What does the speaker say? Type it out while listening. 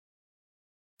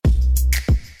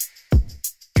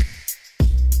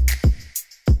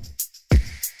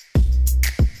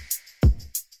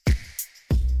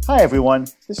Hi, everyone.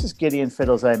 This is Gideon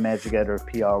Fiddles, I'm Magic Editor of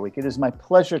PR Week. It is my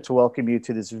pleasure to welcome you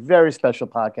to this very special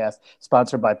podcast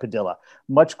sponsored by Padilla.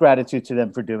 Much gratitude to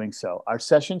them for doing so. Our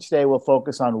session today will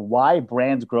focus on why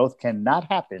brand growth cannot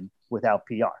happen without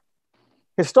PR.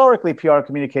 Historically, PR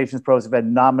communications pros have had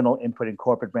nominal input in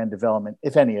corporate brand development,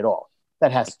 if any at all.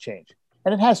 That has to change.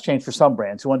 And it has changed for some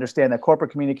brands who understand that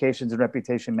corporate communications and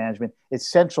reputation management is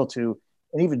central to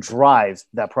and even drives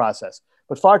that process.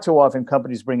 But far too often,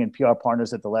 companies bring in PR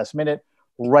partners at the last minute,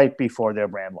 right before their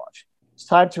brand launch. It's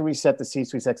time to reset the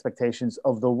C-suite's expectations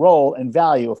of the role and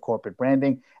value of corporate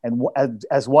branding and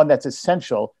as one that's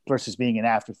essential versus being an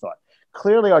afterthought.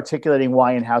 Clearly articulating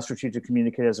why and how strategic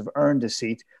communicators have earned a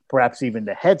seat, perhaps even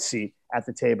the head seat at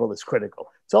the table, is critical.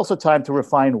 It's also time to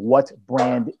refine what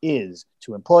brand is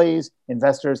to employees,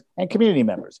 investors, and community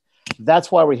members.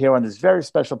 That's why we're here on this very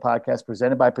special podcast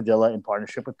presented by Padilla in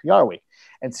partnership with PR Week.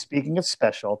 And speaking of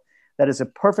special, that is a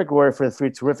perfect word for the three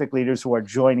terrific leaders who are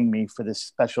joining me for this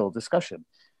special discussion.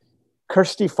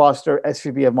 Kirsty Foster,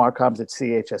 SVP of Marcoms at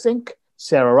CHS Inc.,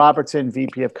 Sarah Robertson,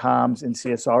 VP of Comms and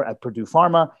CSR at Purdue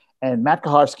Pharma, and Matt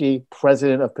Kaharski,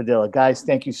 President of Padilla. Guys,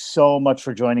 thank you so much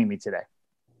for joining me today.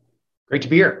 Great to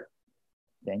be here.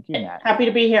 Thank you, Matt. Happy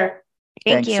to be here.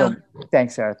 Thanks,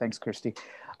 Sarah. Thanks, Kirsty.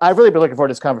 I've really been looking forward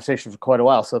to this conversation for quite a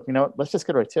while. So, let's just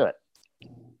get right to it.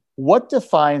 What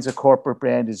defines a corporate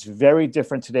brand is very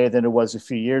different today than it was a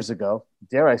few years ago,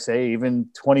 dare I say, even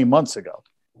 20 months ago.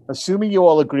 Assuming you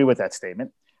all agree with that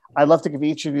statement, I'd love to give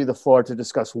each of you the floor to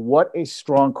discuss what a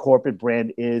strong corporate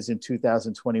brand is in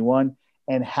 2021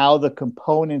 and how the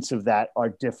components of that are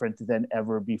different than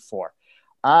ever before.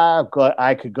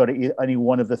 I could go to any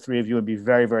one of the three of you and be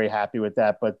very, very happy with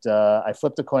that. But I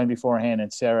flipped a coin beforehand,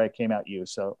 and Sarah, it came out you.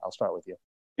 So I'll start with you.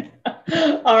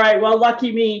 All right. Well,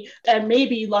 lucky me, and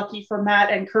maybe lucky for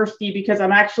Matt and Kirsty, because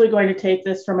I'm actually going to take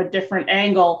this from a different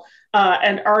angle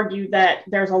and argue that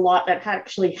there's a lot that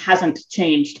actually hasn't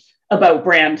changed about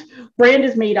brand. Brand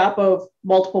is made up of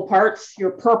multiple parts: your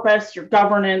purpose, your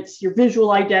governance, your visual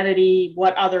identity,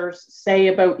 what others say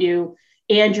about you,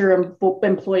 and your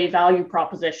employee value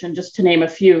proposition, just to name a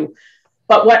few.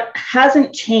 But what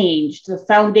hasn't changed, the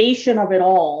foundation of it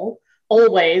all,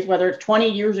 always, whether it's 20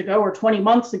 years ago or 20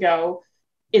 months ago,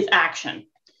 is action.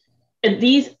 And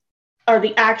these are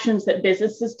the actions that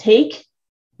businesses take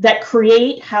that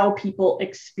create how people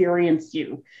experience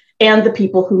you and the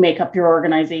people who make up your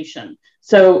organization.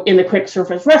 So in the quick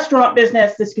service restaurant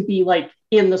business, this could be like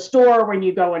in the store when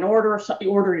you go and order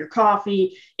your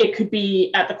coffee. It could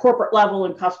be at the corporate level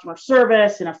in customer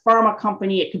service, in a pharma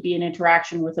company. It could be an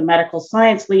interaction with a medical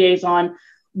science liaison.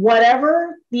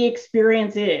 Whatever the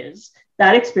experience is,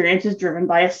 that experience is driven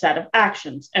by a set of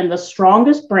actions. And the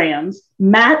strongest brands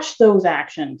match those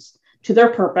actions to their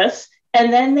purpose.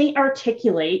 And then they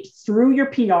articulate through your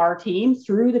PR team,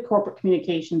 through the corporate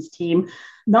communications team,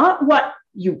 not what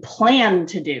you plan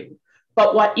to do,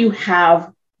 but what you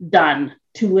have done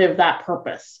to live that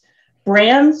purpose.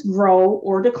 Brands grow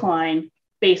or decline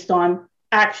based on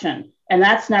action, and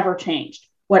that's never changed.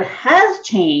 What has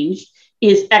changed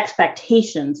is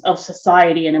expectations of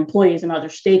society and employees and other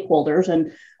stakeholders.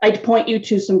 And I'd point you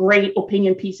to some great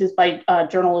opinion pieces by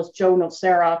journalist Joe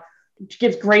Nocera, which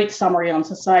gives great summary on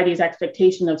society's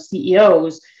expectation of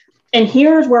CEOs. And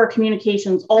here's where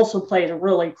communications also plays a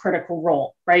really critical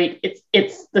role, right?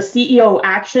 It's the CEO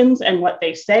actions and what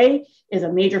they say is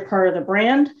a major part of the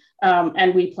brand,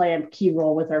 and we play a key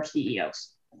role with our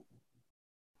CEOs.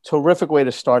 Terrific way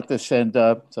to start this. And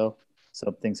so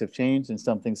some things have changed and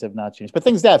some things have not changed, but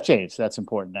things that have changed, that's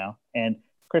important now. And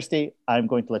Kirsty, I'm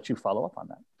going to let you follow up on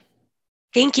that.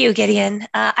 Thank you, Gideon.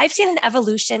 I've seen an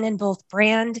evolution in both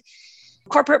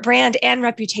corporate brand and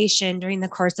reputation during the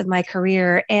course of my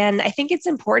career. And I think it's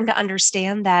important to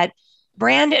understand that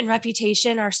brand and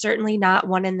reputation are certainly not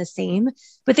one and the same,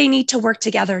 but they need to work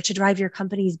together to drive your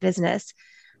company's business.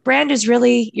 Brand is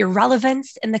really your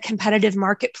relevance in the competitive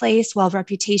marketplace, while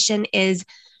reputation is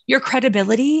your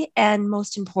credibility and,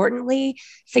 most importantly,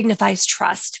 signifies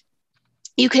trust.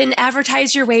 You can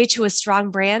advertise your way to a strong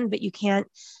brand, but you can't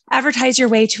advertise your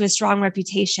way to a strong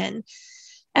reputation.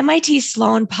 MIT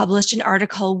Sloan published an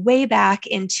article way back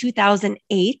in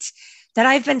 2008 that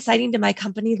I've been citing to my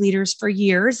company leaders for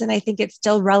years, and I think it's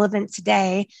still relevant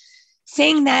today,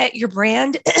 saying that your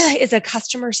brand is a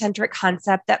customer-centric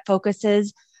concept that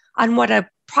focuses on what a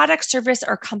product, service,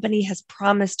 or company has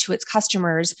promised to its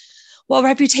customers, while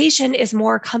reputation is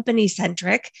more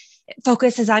company-centric. It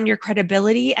focuses on your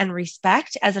credibility and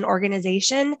respect as an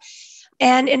organization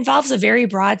and involves a very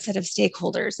broad set of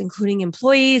stakeholders, including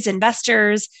employees,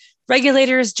 investors,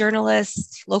 regulators,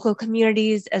 journalists, local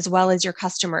communities, as well as your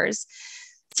customers.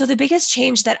 So the biggest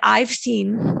change that I've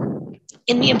seen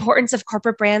in the importance of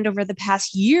corporate brand over the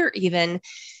past year even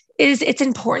is it's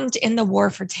important in the war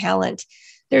for talent.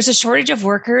 There's a shortage of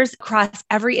workers across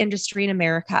every industry in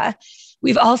America.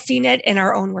 We've all seen it in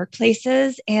our own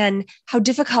workplaces and how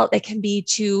difficult it can be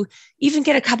to even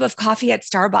get a cup of coffee at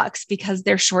Starbucks because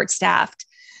they're short-staffed.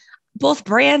 Both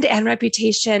brand and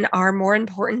reputation are more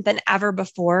important than ever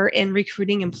before in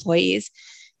recruiting employees.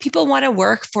 People want to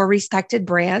work for respected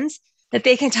brands that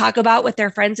they can talk about with their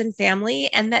friends and family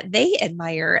and that they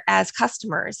admire as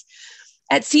customers.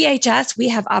 At CHS, we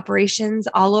have operations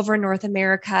all over North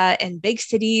America in big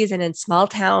cities and in small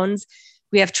towns.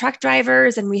 We have truck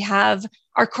drivers and we have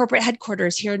our corporate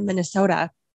headquarters here in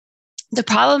Minnesota. The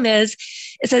problem is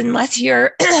unless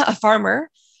you're a farmer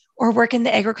or work in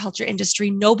the agriculture industry,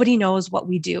 nobody knows what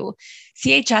we do.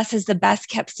 CHS is the best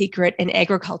kept secret in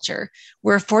agriculture.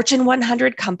 We're a Fortune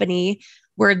 100 company.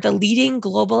 We're the leading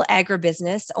global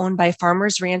agribusiness owned by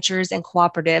farmers, ranchers, and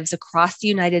cooperatives across the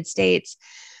United States.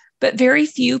 But very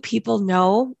few people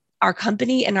know our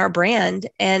company and our brand.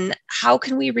 And how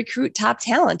can we recruit top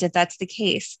talent if that's the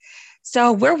case?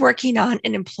 So we're working on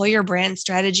an employer brand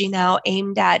strategy now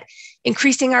aimed at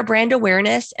increasing our brand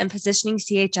awareness and positioning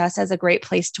CHS as a great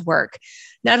place to work,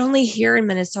 not only here in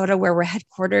Minnesota where we're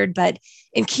headquartered, but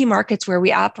in key markets where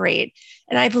we operate.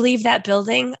 And I believe that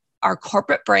building our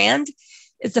corporate brand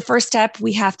is the first step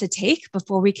we have to take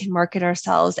before we can market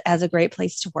ourselves as a great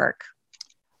place to work.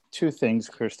 Two things,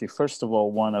 Kirsty. First of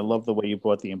all, one, I love the way you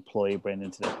brought the employee brand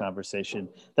into that conversation.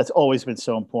 That's always been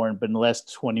so important. But in the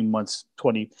last 20 months,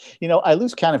 I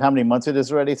lose count of how many months it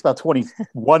is already. It's about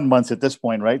 21 months at this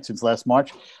point, right? Since last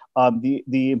March.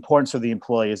 The importance of the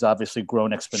employee has obviously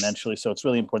grown exponentially. So it's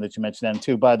really important that you mentioned that. And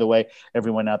two, by the way,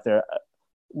 everyone out there,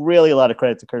 really a lot of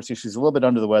credit to Kirsty. She's a little bit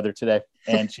under the weather today.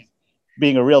 And she's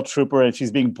being a real trooper and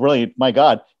she's being brilliant. My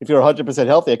God, if you're 100%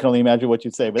 healthy, I can only imagine what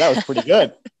you'd say. But that was pretty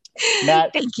good.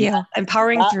 Matt, thank you. I'm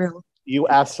powering through. You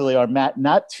absolutely are, Matt.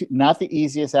 Not the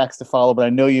easiest acts to follow, but I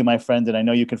know you, my friend, and I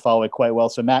know you can follow it quite well.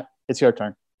 So, Matt, it's your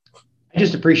turn. I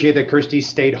just appreciate that Kirsty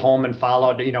stayed home and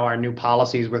followed, our new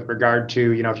policies with regard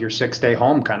to, if you're sick, stay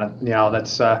home kind of,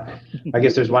 that's, I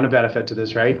guess there's one benefit to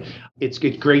this, right? It's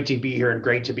great to be here and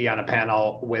great to be on a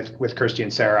panel with Kirsty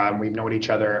and Sarah. And we've known each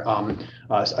other,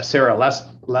 Sarah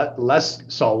less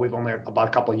so. We've only about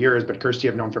a couple of years, but Kirsty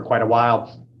I've known for quite a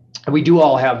while. And we do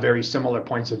all have very similar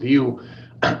points of view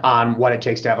on what it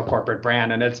takes to have a corporate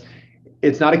brand. And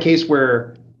it's not a case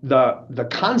where the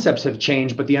concepts have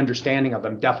changed, but the understanding of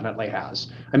them definitely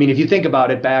has. I mean, if you think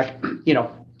about it back,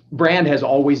 brand has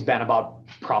always been about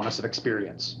promise of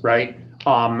experience, right?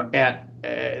 But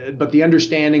the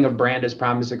understanding of brand as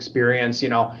promise experience,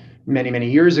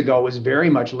 many years ago was very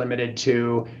much limited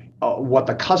to what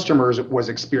the customers was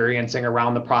experiencing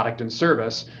around the product and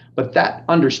service. But that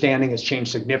understanding has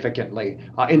changed significantly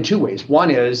in two ways.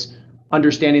 One is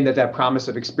understanding that promise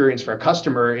of experience for a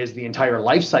customer is the entire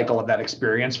life cycle of that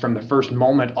experience, from the first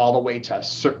moment all the way to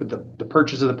the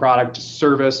purchase of the product, to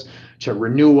service, to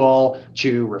renewal,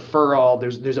 to referral.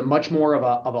 There's a much more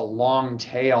of a long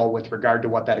tail with regard to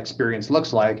what that experience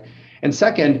looks like. And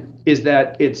second is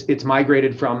that it's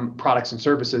migrated from products and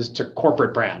services to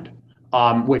corporate brand.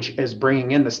 Which is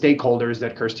bringing in the stakeholders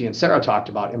that Kirsty and Sarah talked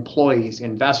about: employees,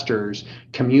 investors,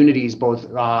 communities, both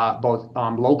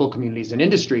local communities and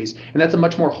industries. And that's a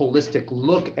much more holistic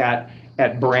look at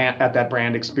that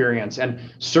brand experience. And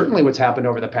certainly what's happened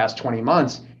over the past 20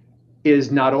 months is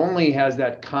not only has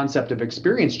that concept of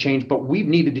experience changed, but we've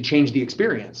needed to change the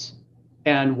experience.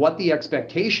 And what the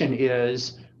expectation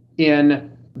is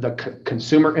in the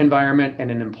consumer environment and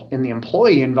in the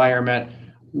employee environment,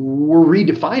 we're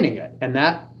redefining it. And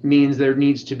that means there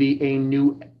needs to be a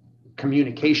new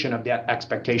communication of that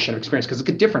expectation of experience, because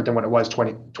it's different than what it was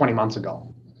 20 months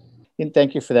ago. And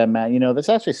thank you for that, Matt. This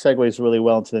actually segues really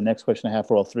well into the next question I have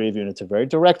for all three of you, and it's a very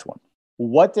direct one.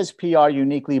 What does PR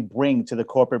uniquely bring to the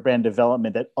corporate brand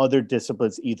development that other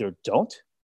disciplines either don't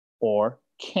or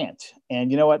can't? And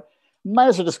you know what? Might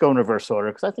as well just go in reverse order,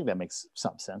 because I think that makes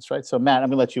some sense, right? So, Matt, I'm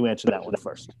going to let you answer that one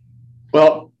first.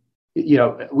 Well,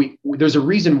 there's a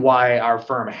reason why our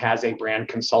firm has a brand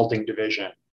consulting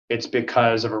division. It's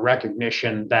because of a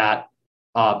recognition that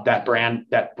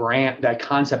that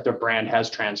concept of brand has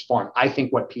transformed. I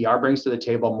think what PR brings to the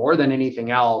table more than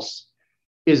anything else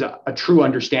is a true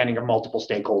understanding of multiple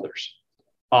stakeholders,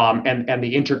 and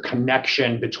the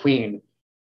interconnection between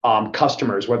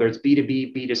customers, whether it's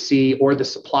B2B, B2C, or the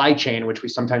supply chain, which we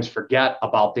sometimes forget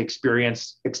about. The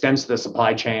experience extends to the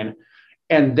supply chain,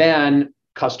 and then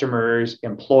customers,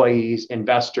 employees,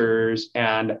 investors.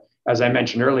 And as I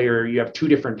mentioned earlier, you have two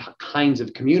different kinds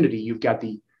of community. You've got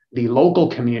the the local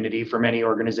community for many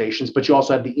organizations, but you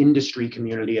also have the industry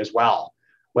community as well,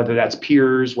 whether that's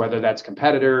peers, whether that's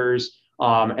competitors,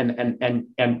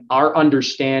 and our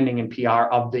understanding in PR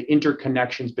of the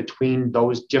interconnections between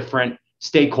those different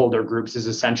stakeholder groups is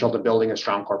essential to building a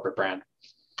strong corporate brand.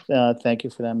 Thank you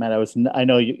for that, Matt. I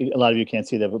know a lot of you can't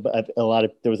see that, but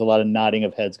there was a lot of nodding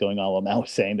of heads going on while Matt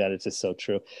was saying that. It's just so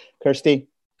true. Kirsty?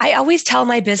 I always tell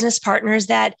my business partners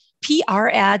that PR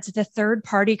adds the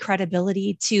third-party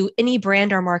credibility to any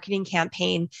brand or marketing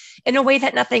campaign in a way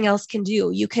that nothing else can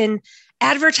do. You can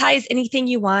advertise anything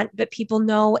you want, but people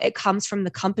know it comes from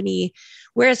the company,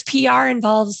 whereas PR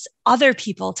involves other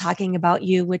people talking about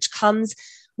you, which comes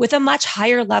with a much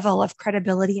higher level of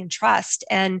credibility and trust.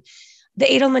 And the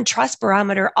Edelman Trust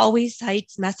Barometer always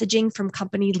cites messaging from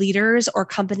company leaders or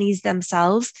companies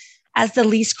themselves as the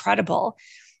least credible.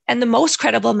 And the most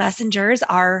credible messengers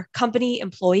are company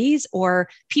employees or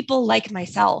people like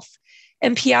myself.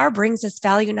 And PR brings us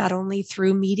value not only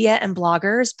through media and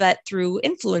bloggers, but through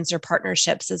influencer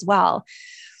partnerships as well.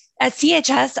 At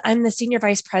CHS, I'm the Senior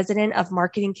Vice President of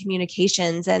Marketing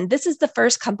Communications, and this is the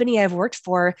first company I've worked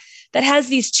for that has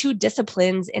these two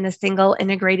disciplines in a single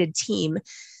integrated team.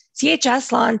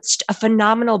 CHS launched a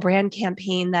phenomenal brand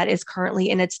campaign that is currently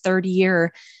in its third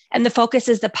year, and the focus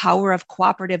is the power of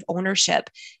cooperative ownership.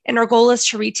 And our goal is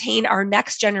to retain our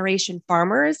next generation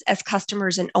farmers as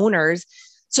customers and owners.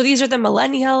 So these are the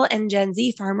millennial and Gen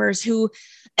Z farmers who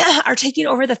are taking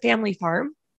over the family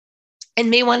farm and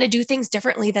may want to do things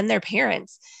differently than their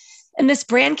parents. And this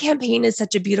brand campaign is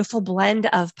such a beautiful blend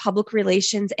of public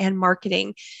relations and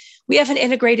marketing. We have an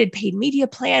integrated paid media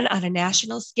plan on a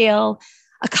national scale,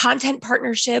 a content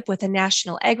partnership with a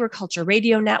national agriculture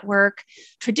radio network,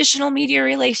 traditional media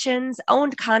relations,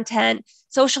 owned content,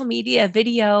 social media,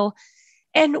 video.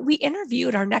 And we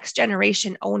interviewed our next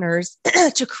generation owners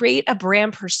to create a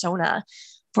brand persona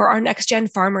for our next gen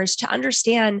farmers to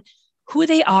understand who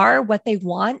they are, what they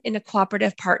want in a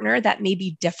cooperative partner that may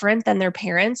be different than their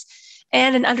parents,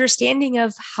 and an understanding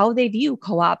of how they view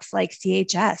co-ops like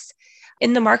CHS.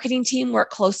 In the marketing team,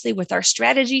 work closely with our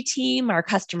strategy team, our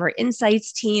customer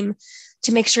insights team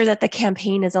to make sure that the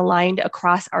campaign is aligned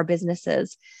across our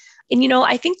businesses. And,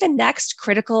 I think the next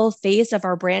critical phase of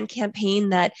our brand campaign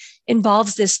that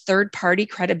involves this third-party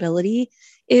credibility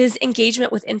is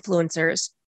engagement with influencers.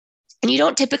 And you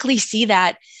don't typically see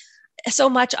that so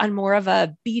much on more of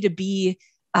a B2B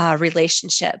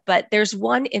relationship, but there's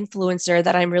one influencer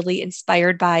that I'm really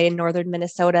inspired by in northern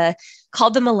Minnesota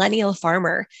called the Millennial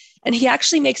Farmer. And he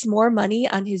actually makes more money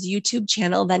on his YouTube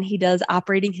channel than he does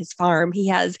operating his farm. He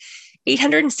has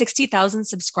 860,000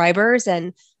 subscribers,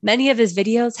 and many of his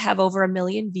videos have over 1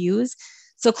 million views.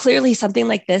 So clearly something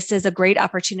like this is a great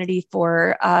opportunity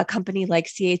for a company like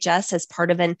CHS as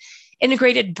part of an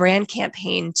integrated brand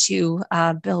campaign to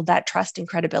build that trust and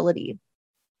credibility.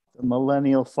 The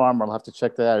Millennial Farmer, I'll have to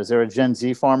check that out. Is there a Gen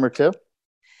Z farmer too?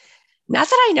 Not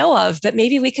that I know of, but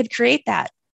maybe we could create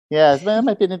that. Yeah, that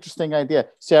might be an interesting idea.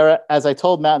 Sarah, as I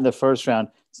told Matt in the first round,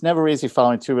 it's never easy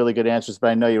following two really good answers, but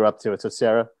I know you're up to it. So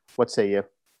Sarah, what say you?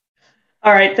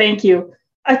 All right, thank you.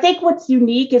 I think what's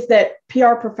unique is that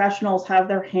PR professionals have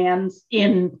their hands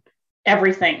in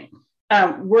everything.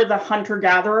 We're the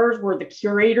hunter-gatherers, we're the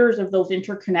curators of those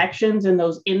interconnections and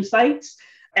those insights.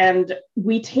 And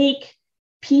we take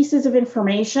pieces of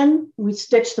information, we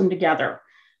stitch them together.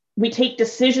 We take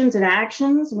decisions and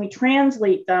actions and we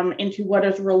translate them into what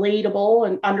is relatable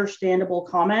and understandable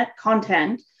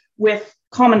content with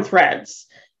common threads.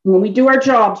 When we do our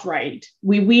jobs right,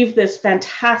 we weave this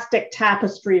fantastic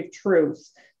tapestry of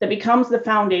truths that becomes the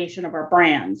foundation of our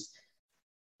brands.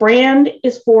 Brand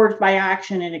is forged by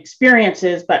action and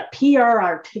experiences, but PR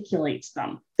articulates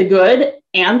them, the good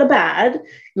and the bad.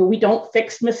 We don't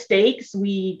fix mistakes,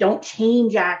 we don't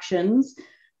change actions,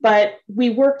 but we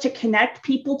work to connect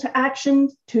people to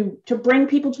actions, to bring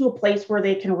people to a place where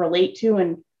they can relate to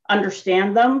and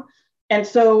understand them. And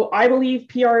so I believe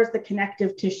PR is the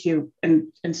connective tissue,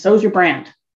 and so is your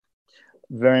brand.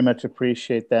 Very much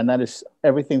appreciate that. And that is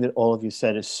everything that all of you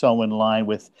said is so in line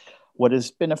with what has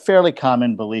been a fairly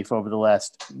common belief over the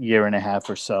last year and a half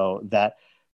or so, that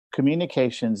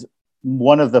communications,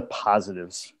 one of the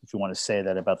positives, if you want to say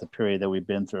that about the period that we've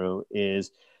been through,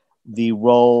 is the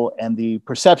role and the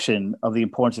perception of the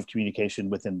importance of communication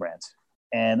within brands.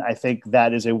 And I think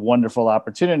that is a wonderful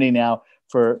opportunity now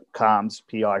for comms,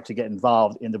 PR, to get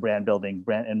involved in the brand building,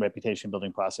 brand and reputation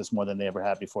building process more than they ever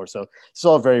have before. So it's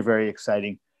all very, very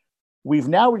exciting. We've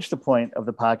now reached the point of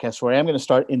the podcast where I am going to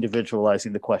start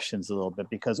individualizing the questions a little bit,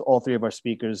 because all three of our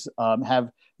speakers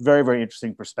have very, very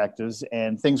interesting perspectives,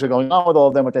 and things are going on with all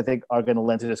of them, which I think are going to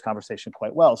lend to this conversation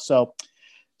quite well. So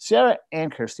Sarah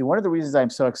and Kirsty, one of the reasons I'm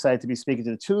so excited to be speaking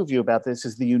to the two of you about this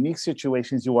is the unique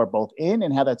situations you are both in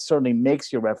and how that certainly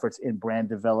makes your efforts in brand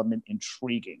development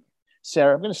intriguing.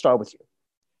 Sarah, I'm going to start with you.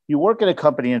 You work at a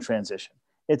company in transition.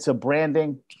 It's a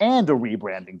branding and a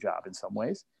rebranding job in some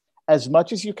ways. As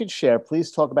much as you can share,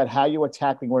 please talk about how you are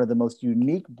tackling one of the most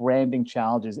unique branding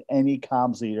challenges any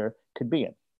comms leader could be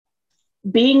in.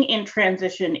 Being in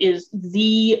transition is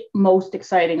the most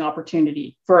exciting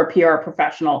opportunity for a PR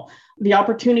professional. The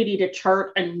opportunity to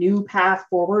chart a new path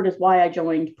forward is why I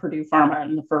joined Purdue Pharma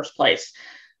in the first place.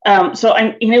 So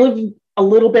I'm going to give a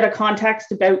little bit of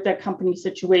context about that company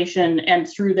situation, and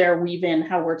through there weave in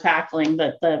how we're tackling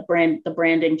the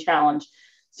branding challenge.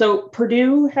 So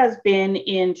Purdue has been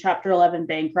in Chapter 11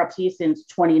 bankruptcy since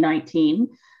 2019.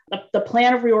 The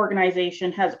plan of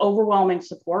reorganization has overwhelming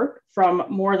support from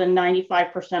more than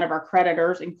 95% of our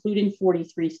creditors, including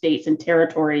 43 states and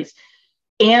territories.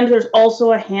 And there's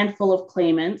also a handful of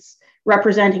claimants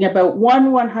representing about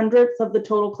 1/100th of the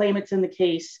total claimants in the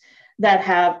case that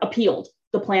have appealed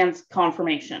the plan's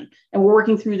confirmation. And we're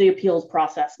working through the appeals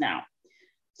process now.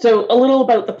 So a little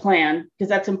about the plan, because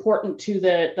that's important to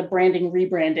the branding,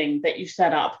 rebranding that you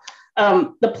set up.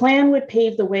 The plan would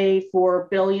pave the way for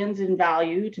billions in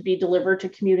value to be delivered to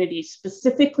communities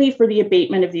specifically for the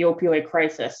abatement of the opioid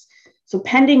crisis. So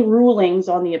pending rulings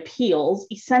on the appeals,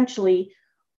 essentially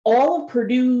all of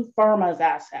Purdue Pharma's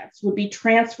assets would be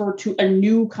transferred to a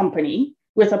new company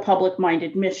with a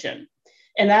public-minded mission.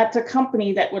 And that's a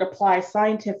company that would apply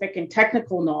scientific and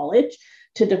technical knowledge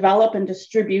to develop and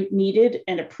distribute needed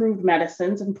and approved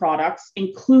medicines and products,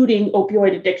 including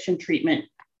opioid addiction treatment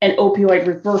and opioid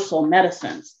reversal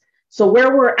medicines. So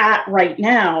where we're at right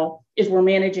now is we're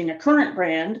managing a current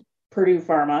brand, Purdue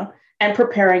Pharma, and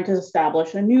preparing to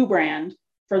establish a new brand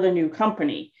for the new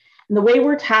company. And the way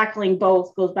we're tackling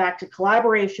both goes back to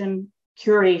collaboration,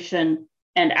 curation,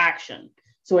 and action.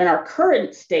 So in our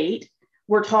current state,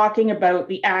 we're talking about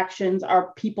the actions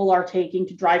our people are taking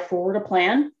to drive forward a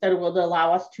plan that will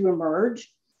allow us to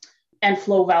emerge and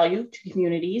flow value to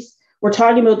communities. We're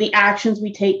talking about the actions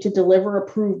we take to deliver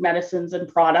approved medicines and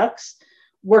products.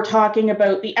 We're talking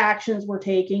about the actions we're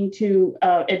taking to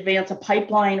advance a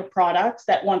pipeline of products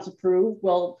that, once approved,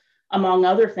 will, among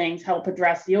other things, help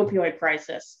address the opioid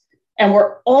crisis. And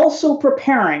we're also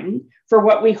preparing for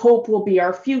what we hope will be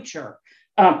our future,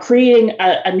 creating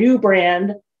a new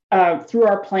brand through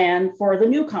our plan for the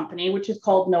new company, which is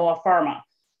called Noah Pharma.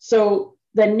 So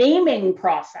the naming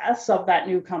process of that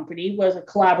new company was a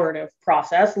collaborative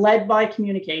process led by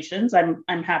communications,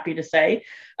 I'm happy to say,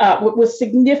 with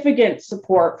significant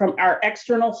support from our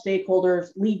external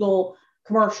stakeholders, legal,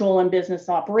 commercial, and business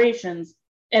operations.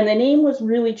 And the name was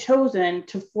really chosen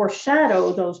to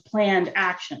foreshadow those planned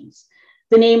actions.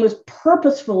 The name was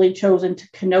purposefully chosen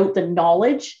to connote the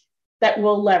knowledge that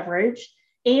we'll leverage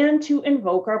and to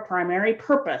invoke our primary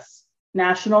purpose,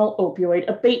 national opioid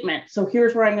abatement. So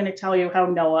here's where I'm going to tell you how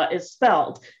NOAA is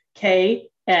spelled,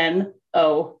 KNOA,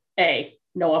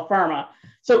 NOAA Pharma.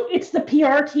 So it's the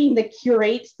PR team that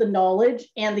curates the knowledge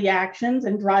and the actions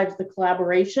and drives the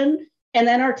collaboration, and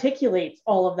then articulates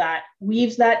all of that,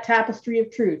 weaves that tapestry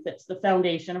of truth. It's the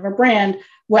foundation of a brand,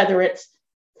 whether it's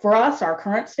for us, our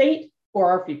current state, or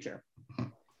our future.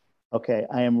 Okay,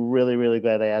 I am really, really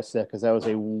glad I asked that, because that was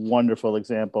a wonderful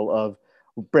example of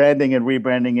branding and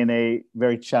rebranding in a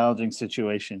very challenging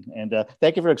situation. And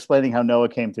thank you for explaining how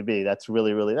NOAA came to be. That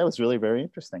was really very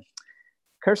interesting.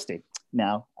 Kirsty,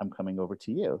 now I'm coming over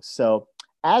to you. So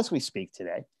as we speak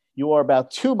today, you are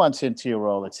about 2 months into your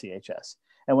role at CHS.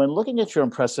 And when looking at your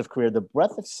impressive career, the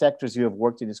breadth of sectors you have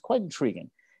worked in is quite intriguing.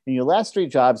 In your last 3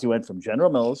 jobs, you went from General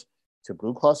Mills to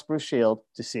Blue Cross Blue Shield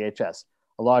to CHS,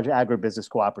 a large agribusiness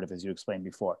cooperative, as you explained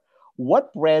before.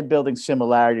 What brand building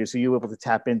similarities are you able to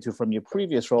tap into from your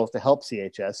previous roles to help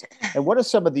CHS? And what are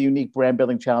some of the unique brand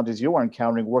building challenges you are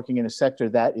encountering working in a sector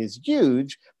that is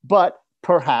huge, but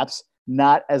perhaps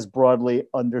not as broadly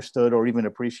understood or even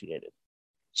appreciated?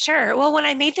 Sure. Well, when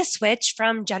I made the switch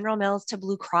from General Mills to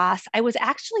Blue Cross, I was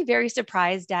actually very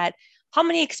surprised at how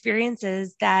many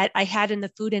experiences that I had in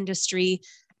the food industry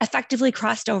effectively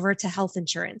crossed over to health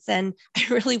insurance. And I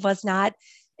really was not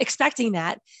expecting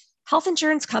that. Health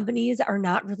insurance companies are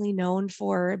not really known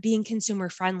for being consumer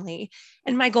friendly.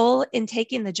 And my goal in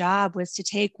taking the job was to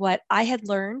take what I had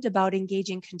learned about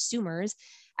engaging consumers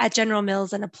at General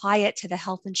Mills and apply it to the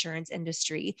health insurance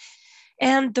industry.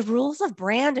 And the rules of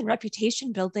brand and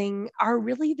reputation building are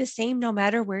really the same no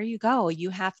matter where you go. You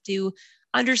have to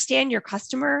understand your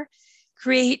customer,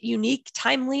 create unique,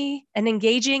 timely, and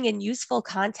engaging and useful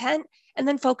content, and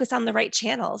then focus on the right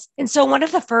channels. And so one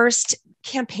of the first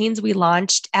campaigns we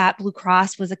launched at Blue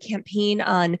Cross was a campaign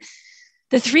on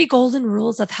the 3 golden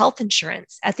rules of health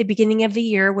insurance at the beginning of the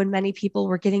year when many people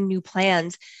were getting new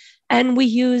plans. And we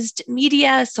used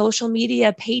media, social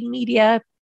media, paid media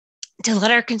to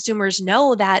let our consumers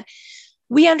know that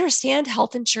we understand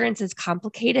health insurance is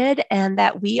complicated and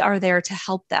that we are there to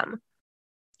help them.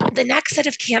 The next set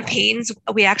of campaigns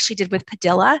we actually did with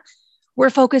Padilla were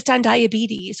focused on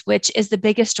diabetes, which is the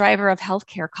biggest driver of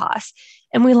healthcare costs.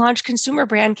 And we launched consumer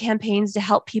brand campaigns to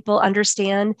help people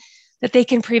understand that they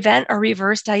can prevent or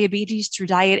reverse diabetes through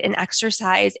diet and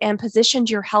exercise, and positioned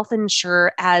your health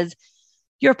insurer as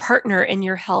your partner in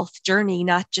your health journey,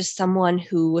 not just someone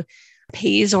who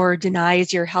pays or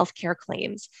denies your healthcare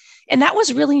claims. And that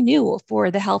was really new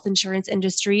for the health insurance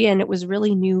industry, and it was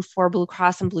really new for Blue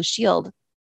Cross and Blue Shield.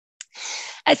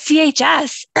 At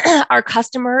CHS, our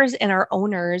customers and our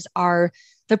owners are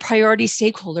the priority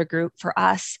stakeholder group for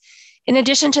us. In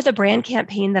addition to the brand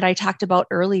campaign that I talked about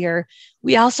earlier,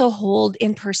 we also hold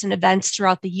in-person events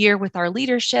throughout the year with our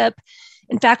leadership.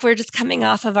 In fact, we're just coming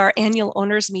off of our annual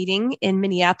owners meeting in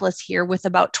Minneapolis here with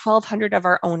about 1,200 of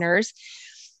our owners.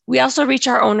 We also reach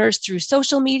our owners through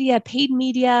social media, paid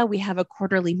media. We have a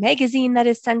quarterly magazine that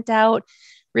is sent out,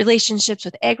 relationships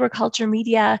with agriculture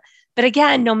media. But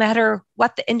again, no matter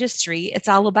what the industry, it's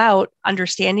all about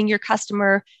understanding your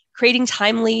customer, creating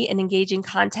timely and engaging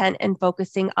content, and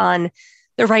focusing on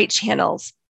the right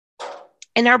channels.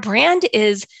 And our brand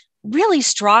is really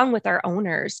strong with our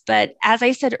owners. But as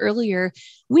I said earlier,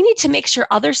 we need to make sure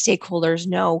other stakeholders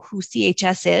know who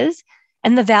CHS is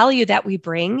and the value that we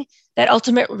bring that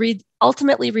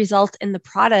ultimately result in the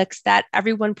products that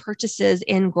everyone purchases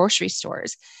in grocery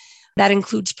stores. That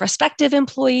includes prospective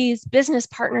employees, business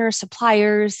partners,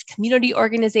 suppliers, community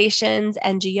organizations,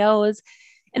 NGOs.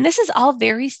 And this is all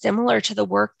very similar to the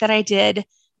work that I did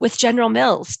with General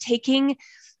Mills, taking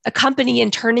a company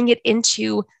and turning it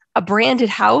into a branded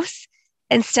house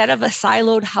instead of a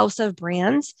siloed house of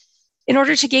brands in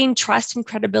order to gain trust and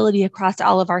credibility across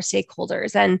all of our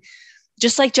stakeholders. And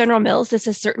just like General Mills, this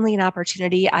is certainly an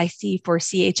opportunity I see for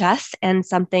CHS and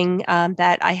something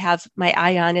that I have my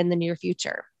eye on in the near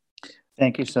future.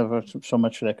 Thank you so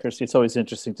much for that, Kirsty. It's always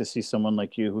interesting to see someone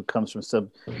like you who comes from some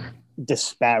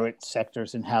disparate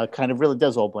sectors and how it kind of really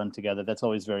does all blend together. That's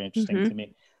always very interesting to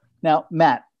me. Now,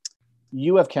 Matt,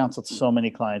 you have counseled so many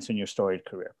clients in your storied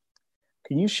career.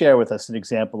 Can you share with us an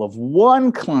example of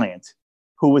one client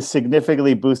who was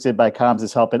significantly boosted by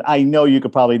comms' help? And I know you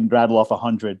could probably rattle off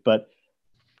 100, but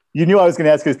you knew I was going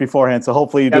to ask you this beforehand, so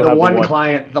hopefully you do have the one.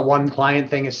 The one client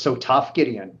thing is so tough,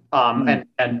 Gideon.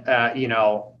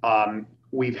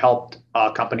 We've helped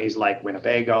companies like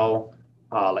Winnebago,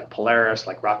 like Polaris,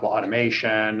 like Rockwell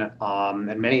Automation,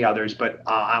 and many others. But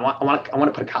I want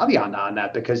to put a caveat on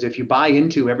that, because if you buy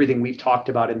into everything we've talked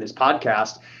about in this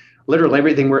podcast, literally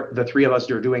everything the three of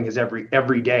us are doing is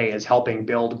every day is helping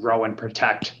build, grow, and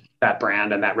protect that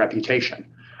brand and that reputation.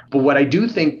 But what I do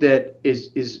think that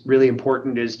is really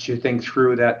important is to think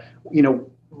through that,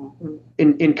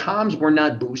 in comms, we're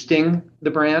not boosting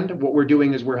the brand. What we're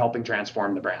doing is we're helping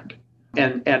transform the brand.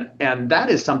 And that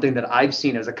is something that I've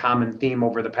seen as a common theme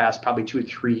over the past probably 2 or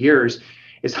 3 years,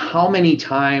 is how many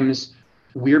times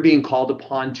we're being called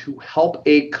upon to help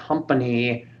a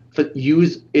company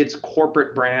use its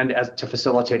corporate brand to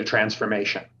facilitate a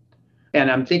transformation. And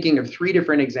I'm thinking of 3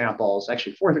 different examples,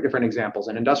 actually 4 different examples: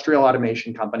 an industrial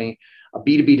automation company, a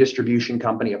B2B distribution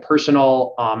company, a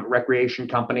personal recreation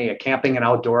company, a camping and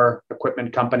outdoor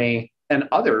equipment company, and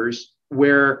others,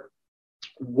 where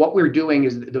what we're doing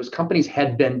is those companies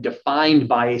had been defined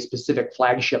by a specific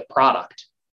flagship product.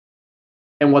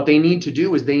 And what they need to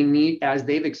do is as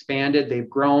they've expanded, they've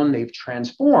grown, they've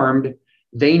transformed,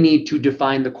 they need to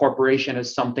define the corporation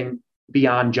as something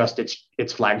beyond just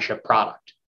its flagship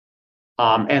product.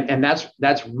 And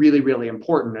that's really, really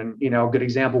important. And, a good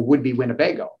example would be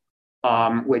Winnebago,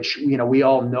 which, we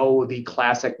all know the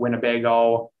classic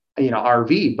Winnebago,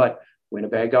 RV, but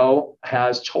Winnebago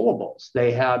has towables.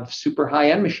 They have super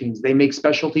high-end machines. They make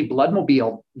specialty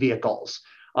bloodmobile vehicles.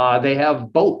 They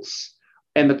have boats.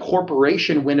 And the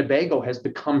corporation Winnebago has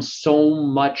become so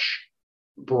much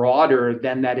broader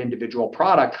than that individual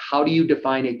product. How do you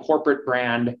define a corporate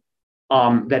brand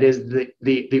that is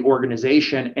the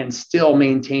organization and still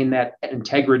maintain that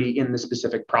integrity in the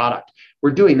specific product?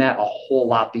 We're doing that a whole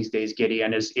lot these days,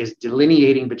 Gideon, is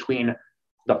delineating between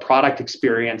the product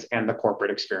experience and the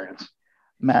corporate experience.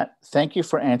 Matt, thank you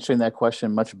for answering that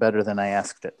question much better than I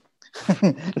asked it.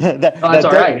 That's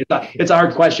all right. It's a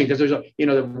hard question, because there's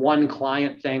the one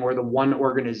client thing or the one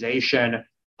organization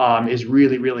is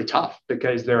really, really tough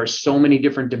because there are so many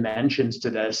different dimensions to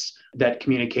this that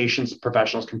communications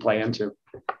professionals can play into.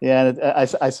 Yeah, and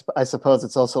I suppose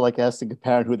it's also like asking a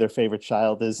parent who their favorite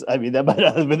child is. I mean, that might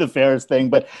not have been the fairest thing,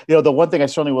 but the one thing I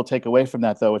certainly will take away from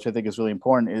that, though, which I think is really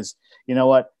important, is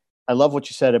what I love what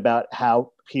you said about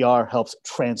how PR helps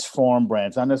transform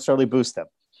brands, not necessarily boost them.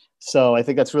 So I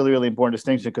think that's really, really important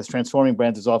distinction because transforming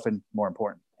brands is often more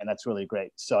important. And that's really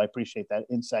great. So I appreciate that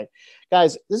insight.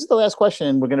 Guys, this is the last question.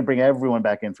 And we're going to bring everyone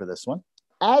back in for this one.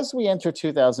 As we enter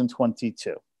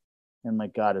 2022, and my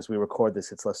God, as we record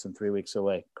this, it's less than 3 weeks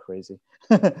away. Crazy.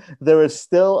 There is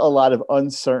still a lot of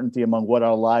uncertainty among what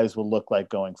our lives will look like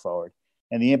going forward.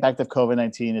 And the impact of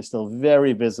COVID-19 is still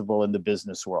very visible in the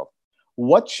business world.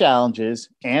 What challenges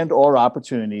and or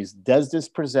opportunities does this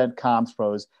present comms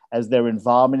pros as their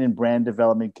involvement in brand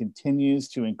development continues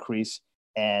to increase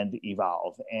and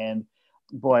evolve? And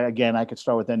boy, again, I could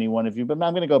start with any one of you, but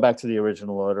I'm going to go back to the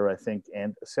original order, I think.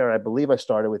 And Sarah, I believe I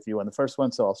started with you on the first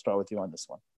one, so I'll start with you on this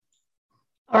one.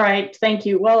 All right, thank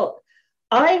you. Well,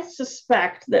 I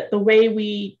suspect that the way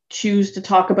we choose to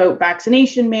talk about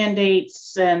vaccination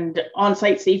mandates and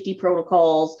on-site safety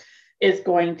protocols is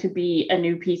going to be a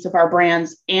new piece of our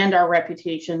brands and our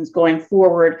reputations going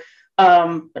forward.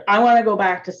 But I want to go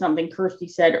back to something Kirsty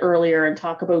said earlier and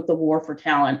talk about the war for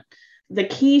talent. The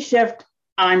key shift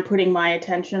I'm putting my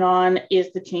attention on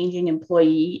is the changing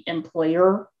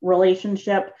employee-employer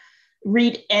relationship.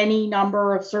 Read any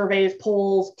number of surveys,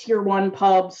 polls, tier one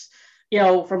pubs,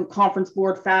 from Conference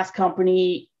Board, Fast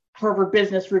Company, Harvard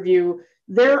Business Review.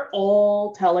 They're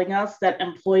all telling us that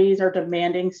employees are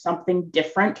demanding something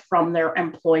different from their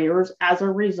employers as a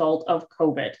result of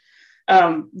COVID.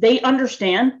 They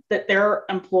understand that they're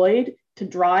employed to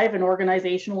drive an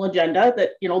organizational agenda,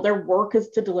 that their work is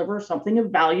to deliver something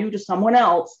of value to someone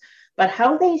else, but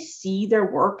how they see their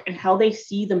work and how they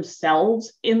see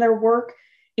themselves in their work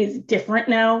is different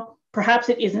now. Perhaps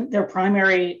it isn't their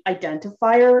primary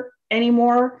identifier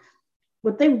anymore.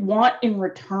 What they want in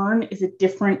return is a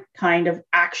different kind of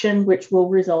action, which will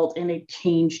result in a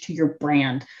change to your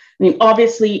brand. I mean,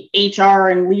 obviously, HR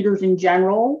and leaders in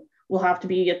general will have to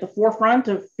be at the forefront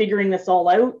of figuring this all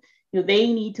out.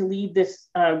 They need to lead this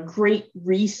great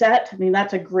reset. I mean,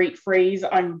 that's a great phrase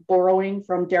I'm borrowing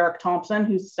from Derek Thompson,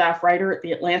 who's a staff writer at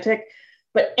The Atlantic.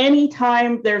 But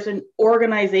anytime there's an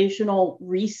organizational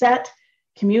reset,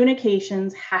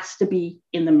 communications has to be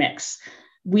in the mix.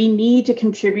 We need to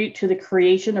contribute to the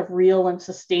creation of real and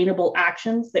sustainable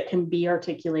actions that can be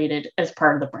articulated as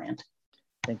part of the brand.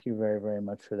 Thank you very, very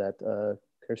much for that,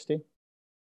 Kirsty.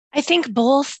 I think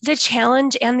both the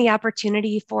challenge and the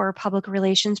opportunity for public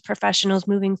relations professionals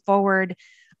moving forward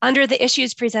under the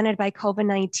issues presented by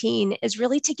COVID-19 is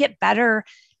really to get better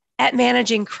at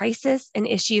managing crisis and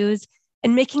issues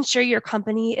and making sure your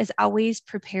company is always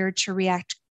prepared to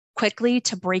react quickly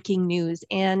to breaking news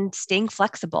and staying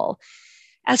flexible.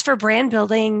 As for brand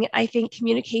building, I think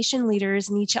communication leaders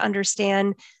need to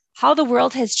understand how the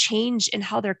world has changed and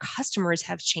how their customers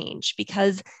have changed,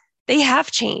 because they have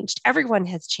changed. Everyone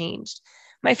has changed.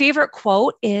 My favorite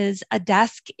quote is, "A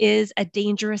desk is a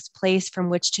dangerous place from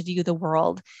which to view the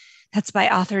world." That's by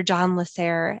author John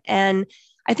Lasser. And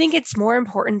I think it's more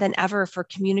important than ever for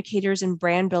communicators and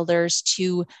brand builders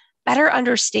to better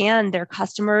understand their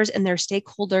customers and their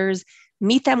stakeholders,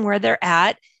 meet them where they're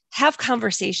at, have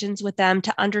conversations with them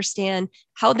to understand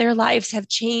how their lives have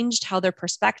changed, how their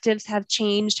perspectives have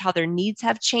changed, how their needs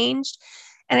have changed.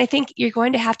 And I think you're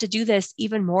going to have to do this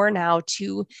even more now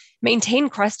to maintain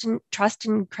trust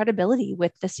and credibility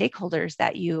with the stakeholders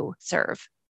that you serve.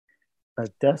 A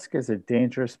desk is a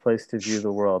dangerous place to view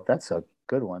the world. That's a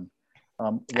good one.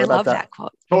 I love that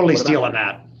quote. Totally stealing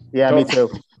that. Yeah, totally. Me too.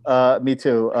 Me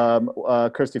too.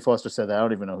 Kirsty Foster said that. I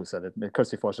don't even know who said it.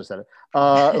 Kirsty Foster said it.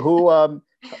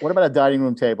 What about a dining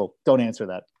room table? Don't answer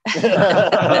that.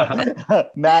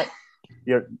 Matt,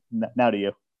 now to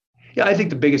you. Yeah, I think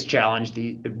the biggest challenge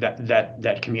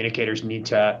that communicators need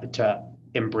to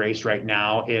embrace right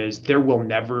now is there will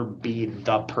never be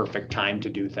the perfect time to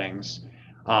do things.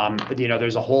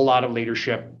 There's a whole lot of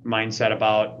leadership mindset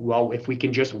about, well, if we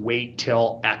can just wait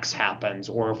till X happens,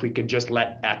 or if we could just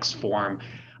let X form.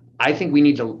 I think we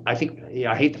need to, I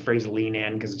hate the phrase lean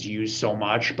in because it's used so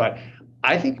much, but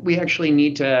I think we actually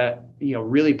need to,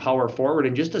 really power forward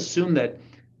and just assume that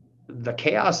the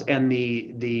chaos and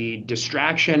the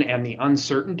distraction and the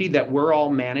uncertainty that we're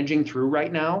all managing through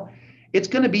right now, it's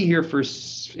going to be here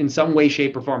in some way,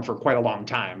 shape, or form for quite a long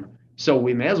time. So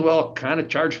we may as well kind of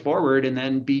charge forward and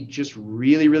then be just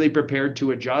really, really prepared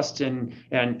to adjust and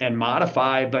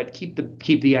modify, but keep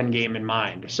the end game in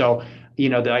mind. So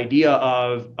the idea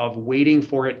of waiting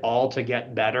for it all to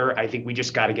get better, I think we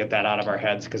just got to get that out of our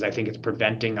heads, because I think it's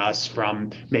preventing us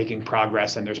from making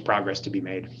progress, and there's progress to be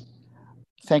made.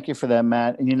 Thank you for that,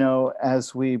 Matt. And,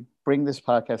 as we bring this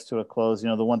podcast to a close,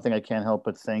 the one thing I can't help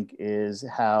but think is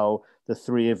how the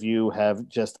three of you have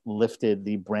just lifted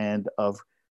the brand of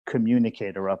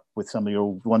communicator up with some of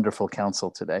your wonderful counsel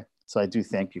today. So I do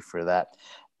thank you for that.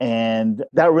 And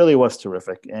that really was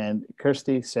terrific. And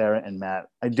Kirsty, Sarah, and Matt,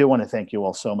 I do want to thank you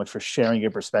all so much for sharing your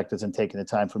perspectives and taking the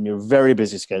time from your very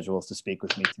busy schedules to speak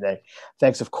with me today.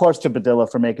 Thanks, of course, to Padilla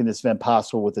for making this event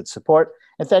possible with its support.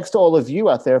 And thanks to all of you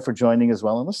out there for joining as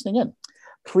well and listening in.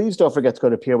 Please don't forget to go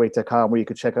to peerweight.com, where you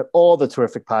can check out all the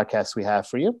terrific podcasts we have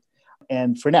for you.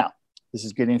 And for now, this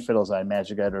is Gideon Fiddleseye,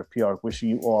 Magic Editor of PR, wishing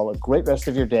you all a great rest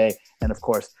of your day and, of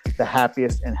course, the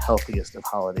happiest and healthiest of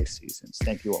holiday seasons.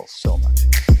 Thank you all so much.